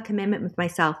have a commitment with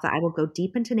myself that I will go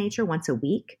deep into nature once a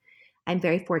week. I'm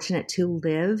very fortunate to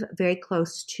live very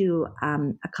close to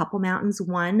a couple mountains.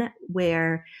 One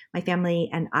where my family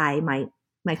and I, my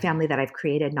my family that I've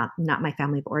created, not my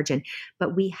family of origin,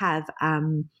 but we have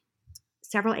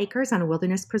several acres on a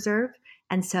wilderness preserve.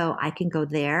 And so I can go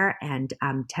there and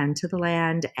tend to the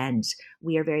land. And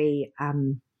we are very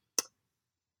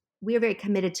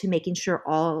committed to making sure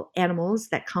all animals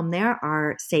that come there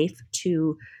are safe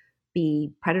to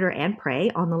be predator and prey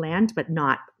on the land, but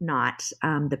not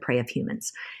the prey of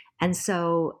humans. And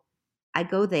so I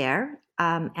go there.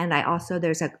 And I also,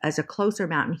 there's a closer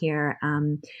mountain here,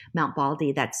 Mount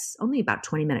Baldy, that's only about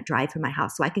 20-minute drive from my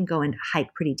house. So I can go and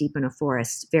hike pretty deep in a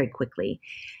forest very quickly.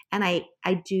 And I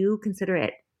do consider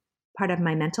it part of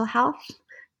my mental health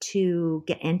to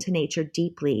get into nature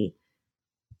deeply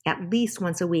at least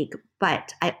once a week.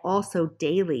 But I also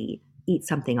daily eat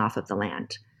something off of the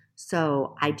land.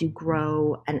 So I do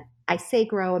grow, and I say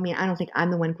grow, I mean, I don't think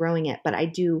I'm the one growing it, but I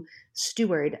do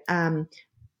steward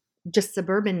just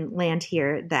suburban land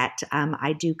here that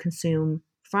I do consume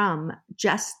from,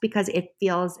 just because it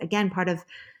feels, again, part of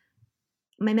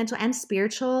my mental and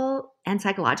spiritual and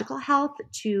psychological health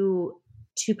to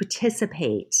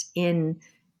participate in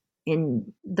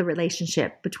the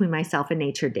relationship between myself and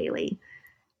nature daily.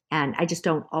 And I just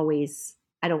don't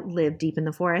live deep in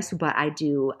the forest, but I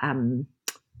do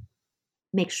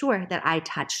make sure that I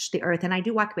touch the earth, and I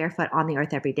do walk barefoot on the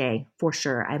earth every day for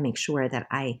sure. I make sure that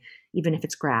even if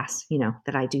it's grass,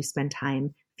 that I do spend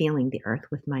time feeling the earth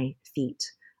with my feet.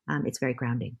 It's very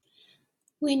grounding.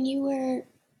 When you were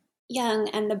young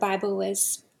and the Bible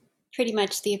was pretty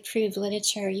much the approved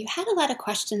literature, you had a lot of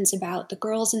questions about the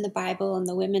girls in the Bible and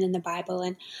the women in the Bible.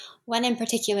 And one in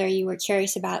particular you were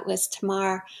curious about was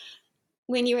Tamar.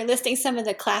 When you were listing some of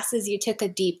the classes you took a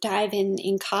deep dive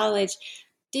in college,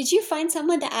 did you find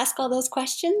someone to ask all those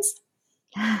questions?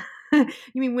 You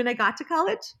mean when I got to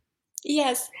college?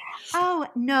 Yes. Oh,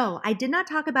 no, I did not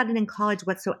talk about it in college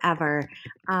whatsoever.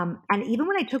 And even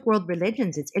when I took world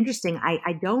religions, it's interesting.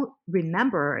 I don't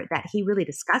remember that he really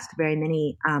discussed very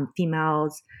many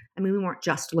females. I mean, we weren't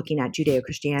just looking at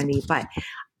Judeo-Christianity, but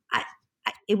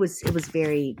it was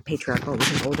very patriarchal. It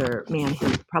was an older man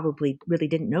who probably really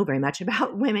didn't know very much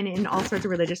about women in all sorts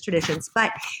of religious traditions.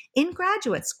 But in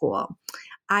graduate school,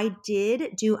 I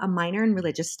did do a minor in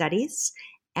religious studies.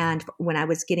 And when I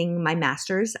was getting my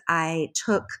master's, I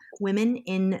took women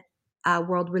in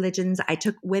world religions. I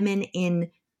took women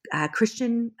in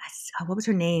Christian, what was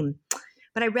her name?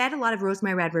 But I read a lot of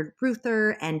Rosemary Radford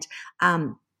Ruther and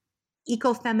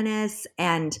ecofeminists,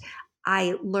 and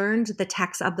I learned the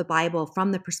text of the Bible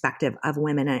from the perspective of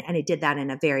women, and I did that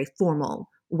in a very formal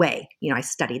way. I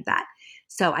studied that.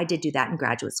 So I did do that in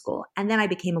graduate school. And then I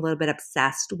became a little bit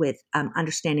obsessed with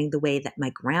understanding the way that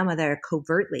my grandmother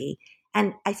covertly,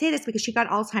 and I say this because she got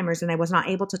Alzheimer's and I was not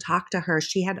able to talk to her.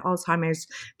 She had Alzheimer's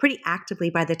pretty actively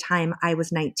by the time I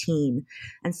was 19.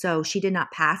 And so she did not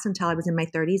pass until I was in my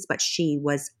 30s, but she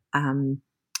was in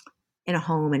a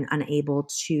home and unable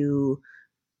to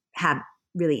have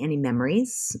really any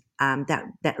memories that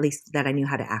at least that I knew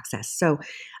how to access. So,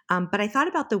 but I thought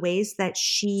about the ways that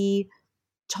she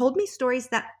told me stories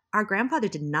that our grandfather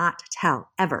did not tell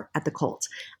ever at the cult.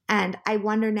 And I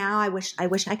wonder now, I wish I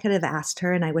could have asked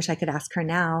her, and I wish I could ask her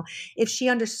now if she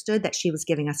understood that she was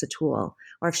giving us a tool,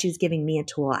 or if she was giving me a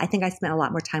tool. I think I spent a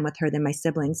lot more time with her than my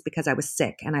siblings because I was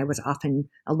sick and I was often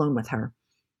alone with her.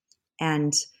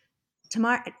 And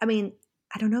Tamar, I mean,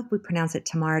 I don't know if we pronounce it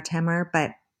Tamar,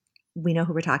 but we know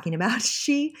who we're talking about.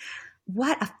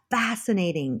 What a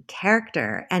fascinating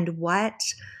character, and what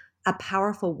a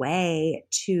powerful way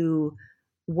to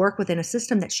work within a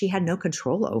system that she had no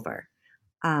control over.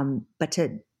 But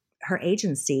to her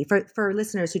agency, for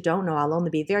listeners who don't know, I'll only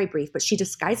be very brief, but she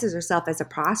disguises herself as a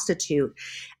prostitute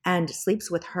and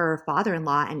sleeps with her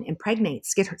father-in-law and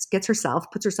impregnates, puts herself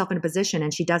in a position,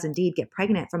 and she does indeed get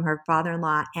pregnant from her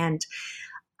father-in-law. And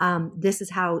this is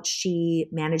how she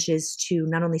manages to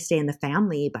not only stay in the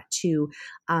family, but to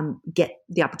get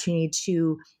the opportunity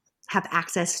to have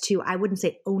access to, I wouldn't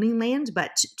say owning land,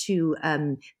 but to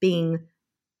being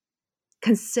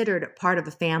considered part of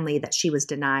a family that she was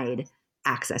denied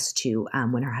access to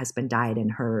when her husband died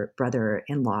and her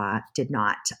brother-in-law did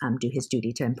not do his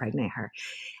duty to impregnate her.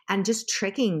 And just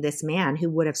tricking this man who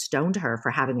would have stoned her for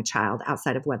having a child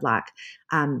outside of wedlock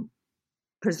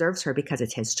preserves her because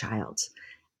it's his child.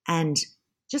 And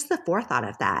just the forethought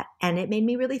of that. And it made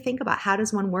me really think about, how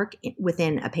does one work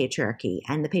within a patriarchy?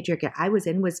 And the patriarchy I was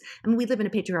in was, I mean, we live in a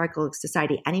patriarchal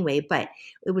society anyway, but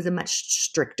it was a much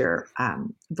stricter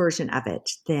version of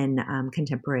it than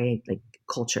contemporary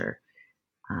culture.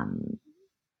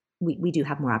 We do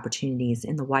have more opportunities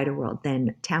in the wider world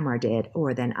than Tamar did,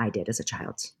 or than I did as a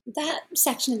child. That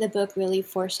section of the book really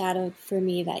foreshadowed for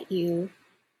me that you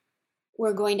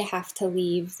were going to have to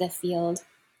leave the field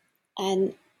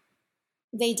And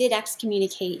they did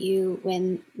excommunicate you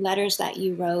when letters that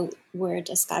you wrote were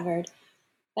discovered.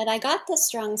 But I got the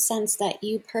strong sense that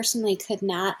you personally could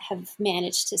not have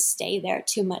managed to stay there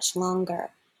too much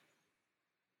longer.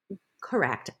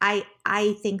 Correct.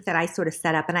 I think that I sort of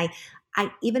set up, and I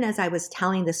even as I was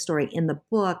telling this story in the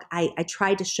book, I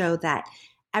tried to show that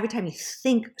every time you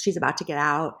think she's about to get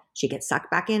out, she gets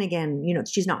sucked back in again. You know,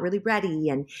 she's not really ready,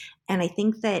 and I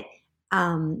think that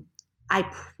I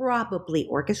probably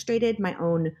orchestrated my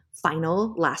own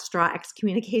final last straw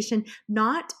excommunication,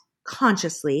 not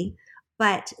consciously,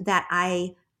 but that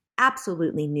I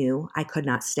absolutely knew I could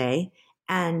not stay.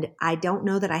 And I don't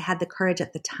know that I had the courage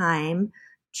at the time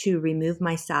to remove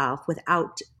myself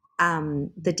without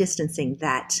the distancing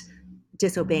that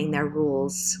disobeying their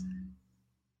rules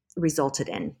resulted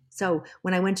in. So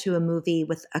when I went to a movie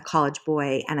with a college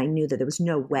boy and I knew that there was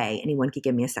no way anyone could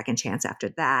give me a second chance after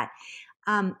that,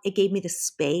 it gave me the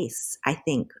space, I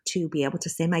think, to be able to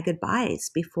say my goodbyes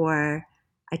before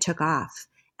I took off.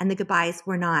 And the goodbyes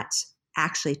were not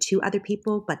actually to other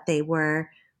people, but they were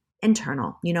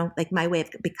internal, you know, like my way of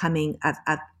becoming,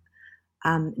 of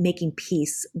making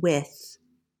peace with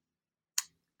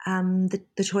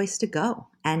the choice to go.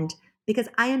 And because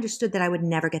I understood that I would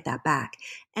never get that back.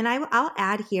 And I'll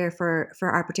add here for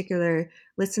our particular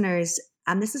listeners,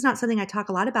 this is not something I talk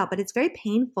a lot about, but it's very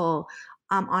painful,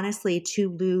 honestly,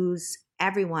 to lose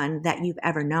everyone that you've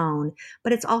ever known.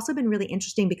 But it's also been really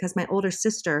interesting because my older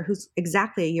sister, who's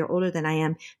exactly a year older than I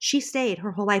am, she stayed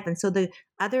her whole life. And so the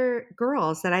other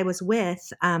girls that I was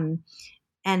with, and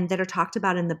that are talked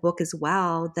about in the book as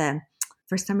well,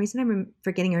 for some reason I'm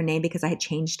forgetting her name because I had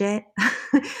changed it.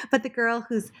 But the girl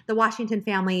who's the Washington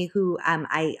family who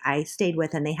I stayed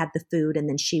with, and they had the food, and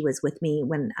then she was with me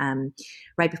when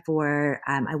right before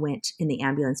I went in the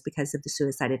ambulance because of the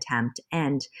suicide attempt.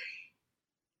 And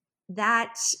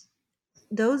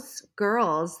those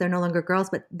girls, they're no longer girls,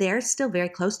 but they're still very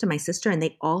close to my sister, and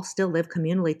they all still live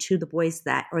communally to the boys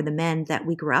or the men that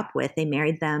we grew up with. They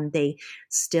married them.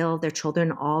 Their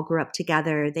children all grew up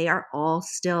together. They are all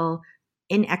still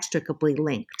inextricably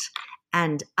linked.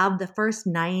 And of the first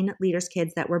 9 leaders'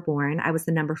 kids that were born, I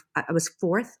was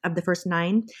fourth of the first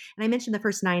 9. And I mentioned the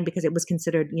first 9 because it was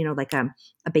considered, you know, like a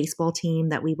baseball team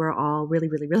that we were all really,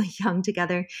 really, really young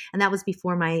together. And that was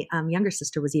before my younger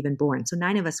sister was even born. So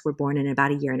 9 of us were born in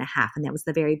about a year and a half. And that was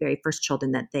the very, very first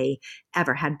children that they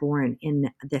ever had born in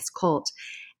this cult.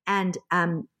 And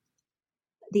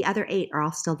the other 8 are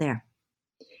all still there.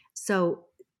 So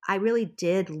I really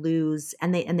did lose,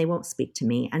 and they won't speak to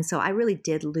me. And so I really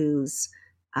did lose,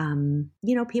 you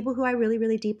know, people who I really,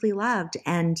 really deeply loved.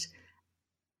 And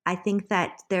I think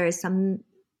that there is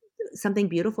something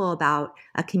beautiful about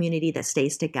a community that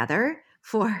stays together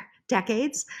for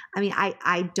decades. I mean,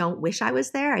 I don't wish I was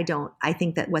there. I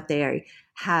think that what they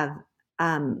have,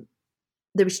 the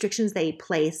restrictions they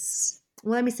place,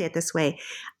 well, let me say it this way.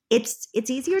 It's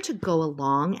easier to go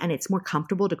along, and it's more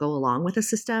comfortable to go along with a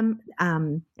system,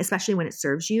 especially when it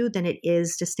serves you, than it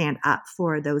is to stand up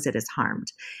for those it has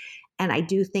harmed. And I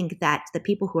do think that the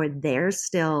people who are there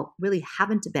still really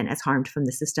haven't been as harmed from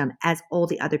the system as all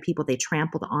the other people they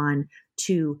trampled on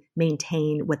to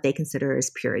maintain what they consider as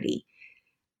purity.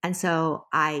 And so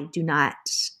I do not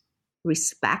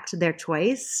respect their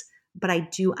choice, but I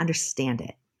do understand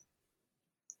it.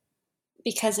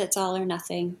 Because it's all or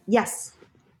nothing. Yes.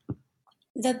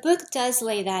 The book does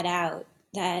lay that out,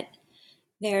 that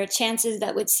there are chances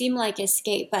that would seem like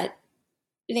escape, but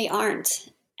they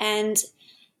aren't. And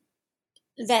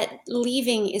that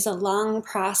leaving is a long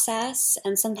process,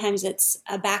 and sometimes it's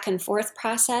a back and forth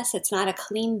process. It's not a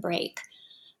clean break.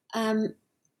 In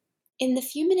the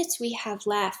few minutes we have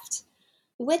left,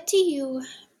 what do you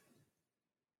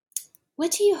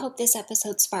hope this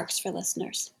episode sparks for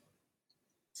listeners?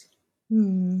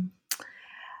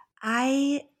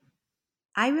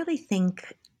 I really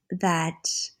think that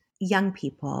young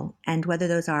people, and whether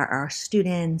those are our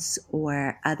students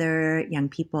or other young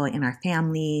people in our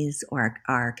families or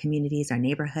our communities, our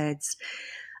neighborhoods,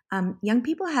 young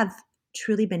people have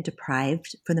truly been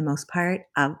deprived, for the most part,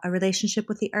 of a relationship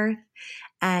with the earth.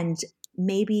 And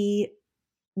maybe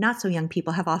not so young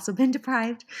people have also been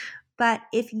deprived. But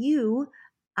if you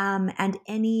and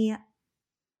any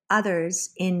others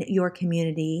in your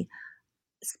community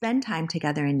spend time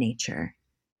together in nature,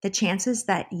 the chances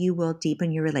that you will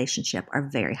deepen your relationship are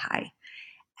very high.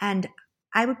 And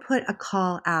I would put a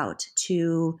call out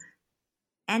to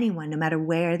anyone, no matter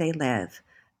where they live,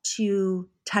 to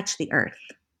touch the earth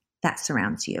that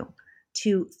surrounds you,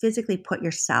 to physically put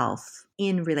yourself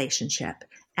in relationship.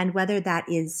 And whether that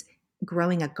is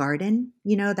growing a garden,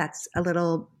 you know, that's a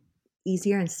little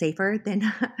easier and safer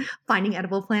than finding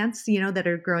edible plants, that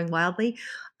are growing wildly.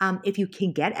 If you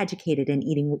can get educated in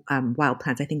eating wild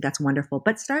plants, I think that's wonderful.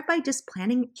 But start by just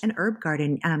planting an herb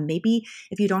garden. Maybe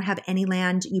if you don't have any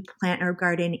land, you plant an herb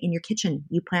garden in your kitchen.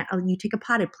 You take a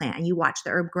potted plant and you watch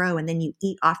the herb grow, and then you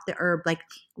eat off the herb, like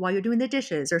while you're doing the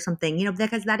dishes or something.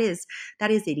 Because that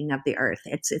is eating of the earth.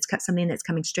 It's something that's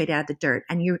coming straight out of the dirt,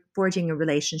 and you're forging a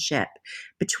relationship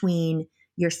between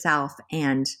yourself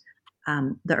and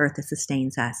the earth that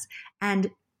sustains us,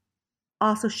 and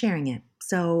also sharing it.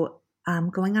 So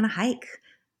going on a hike,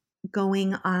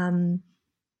 going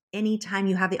anytime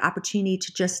you have the opportunity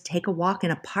to just take a walk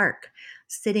in a park,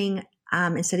 sitting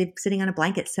instead of sitting on a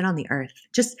blanket, sit on the earth.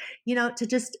 Just to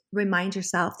just remind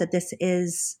yourself that this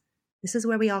is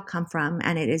where we all come from,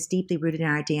 and it is deeply rooted in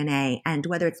our DNA. And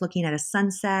whether it's looking at a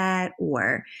sunset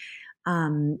or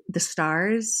the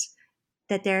stars,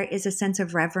 that there is a sense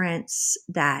of reverence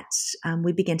that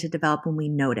we begin to develop when we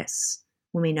notice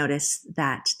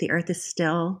that the earth is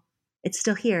still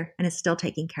here and it's still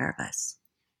taking care of us.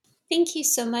 Thank you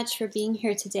so much for being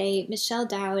here today, Michelle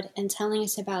Dowd, and telling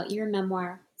us about your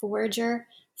memoir, Forager,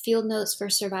 Field Notes for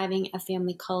Surviving a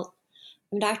Family Cult.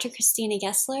 I'm Dr. Christina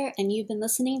Gessler, and you've been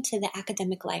listening to The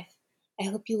Academic Life. I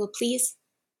hope you will please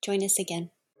join us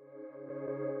again.